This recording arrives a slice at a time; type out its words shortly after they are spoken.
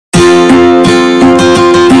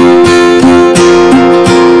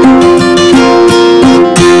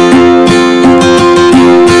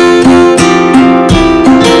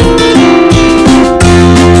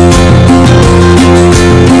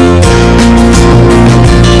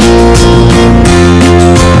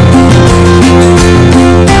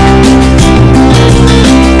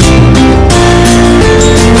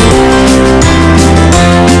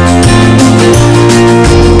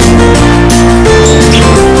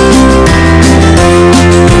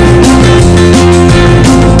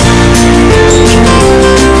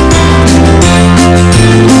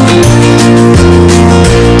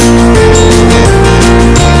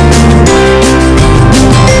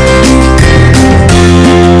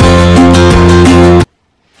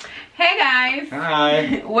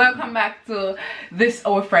back to this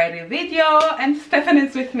our Friday video, and Stefan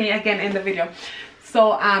is with me again in the video. So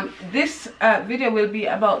this video will be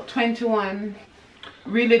about 21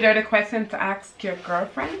 really dirty questions to ask your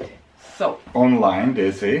girlfriend. So online,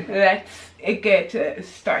 they say. Let's get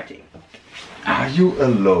started. Are you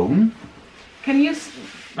alone? Can you?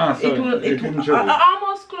 Sorry, it will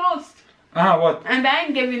almost closed. What? And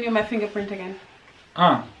I'm giving you my fingerprint again.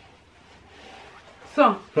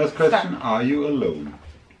 So First question, start. are you alone?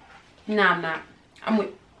 No, I'm not. I'm with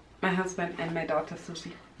my husband and my daughter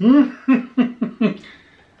Susie. Do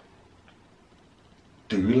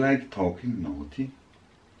you like talking naughty?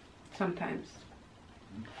 Sometimes.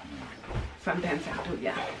 Sometimes I do,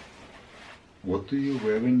 yeah. What do you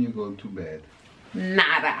wear when you go to bed?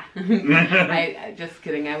 Nada. I just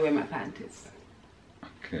kidding, I wear my panties.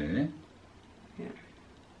 Okay. Yeah.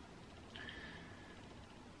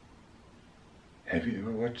 Have you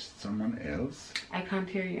ever watched someone else? I can't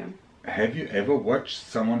hear you. Have you ever watched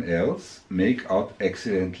someone else make out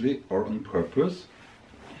accidentally or on purpose?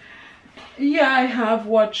 Yeah, I have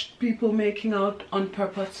watched people making out on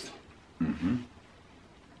purpose.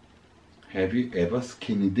 Have you ever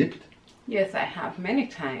skinny dipped? Yes, I have many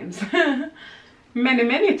times.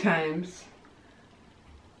 many times.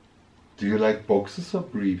 Do you like boxers or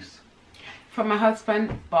briefs? For my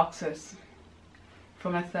husband, boxers. For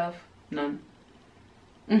myself, none.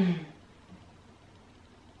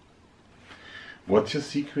 What's your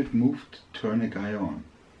secret move to turn a guy on?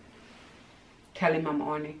 Tell him I'm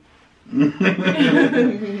horny.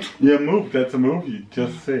 Yeah, move, that's a move, you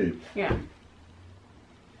just say it. Yeah.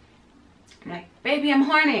 I'm like, baby, I'm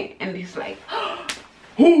horny. And he's like,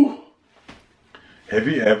 Who? Have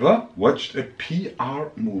you ever watched a PR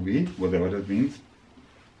movie, whatever that means?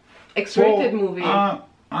 X-rated movie.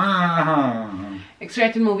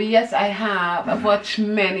 X-rated movie, yes I have. I've watched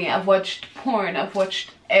many. I've watched porn. I've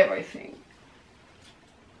watched everything.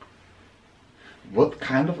 What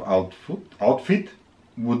kind of outfit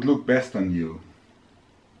would look best on you?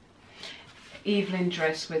 Evening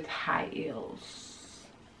dress with high heels.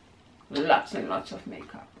 Lots and lots of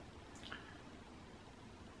makeup.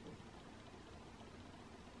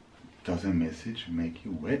 Does a message make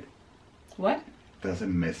you wet? What? Does a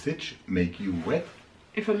message make you wet?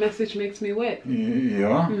 If a message makes me wet?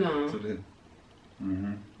 Yeah. No.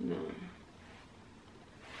 No.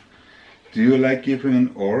 Do you like giving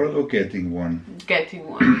an oral or getting one? Getting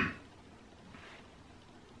one.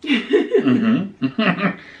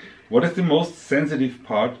 What is the most sensitive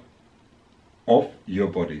part of your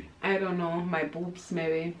body? I don't know. My boobs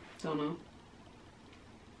maybe. Don't know.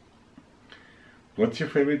 What's your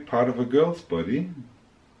favorite part of a girl's body?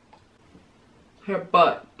 Her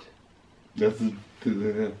butt. That's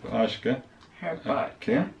the Ashka. Her butt.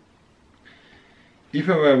 Okay. If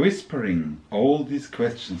I were whispering all these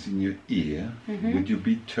questions in your ear, would you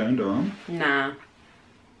be turned on? Nah.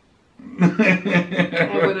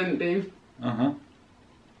 I wouldn't be. Have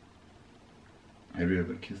you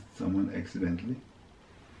ever kissed someone accidentally?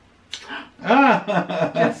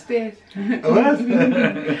 Just did. What?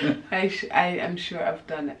 I am sure I've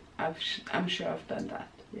done it. I'm sure I've done that.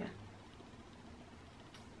 Yeah.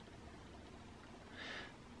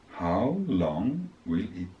 How long will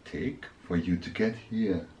it take for you to get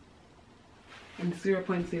here? In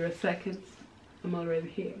 0.0 seconds, I'm already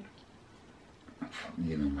here.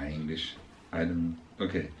 You know my English. I don't.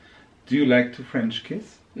 Okay. Do you like to French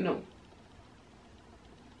kiss? No.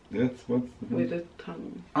 That's what's the With the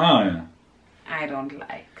tongue. Yeah. I don't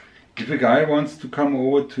like. If a guy wants to come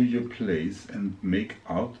over to your place and make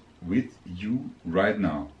out with you right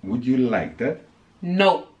now, would you like that?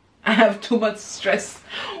 No. I have too much stress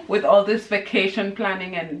with all this vacation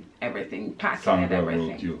planning and everything, packing Sandra and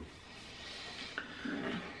everything. wrote you.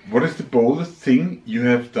 What is the boldest thing you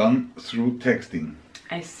have done through texting?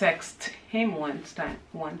 I sexted him once,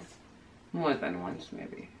 more than once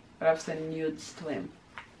maybe, but I've sent nudes to him.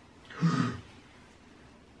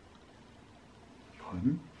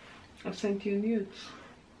 Pardon? I've sent you nudes.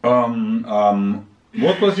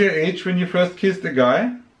 What was your age when you first kissed a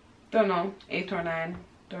guy? Don't know, 8 or 9,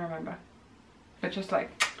 don't remember. But just like...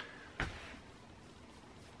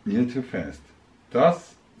 You're too fast.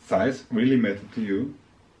 Does size really matter to you?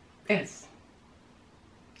 Yes.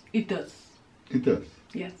 It does. It does.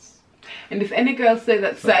 Yes. And if any girl say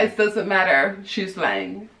that size doesn't matter, she's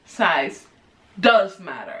lying. Size does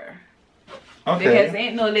matter. Okay. Because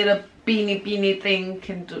ain't no little beanie thing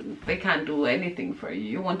they can't do anything for you.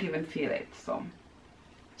 You won't even feel it. So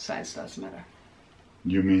size does matter.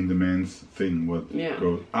 You mean the man's thing? What Yeah.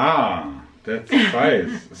 goes? That's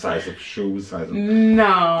size. Size of shoes. Size of.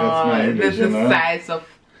 No, That's my English, this is you know? size of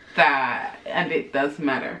that, and it does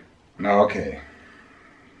matter. Okay.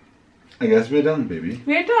 I guess we're done, baby.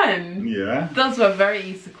 We're done. Yeah. Those were very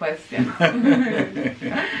easy questions.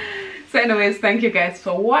 So anyways, thank you guys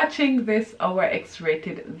for watching this our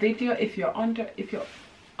X-rated video. If you're under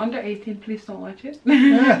 18, please don't watch it.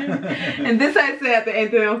 And this I say at the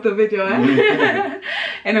end of the video.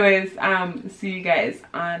 Anyways, see you guys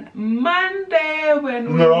on Monday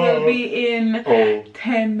when we will be in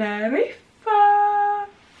Tenerife.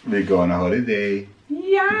 We go on a holiday.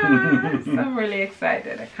 Yes, I'm really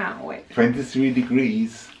excited. I can't wait. 23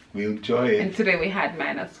 degrees. We'll enjoy it. And today we had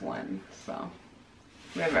 -1, so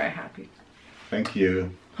we're very happy. Thank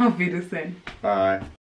you. Auf Wiedersehen. Bye.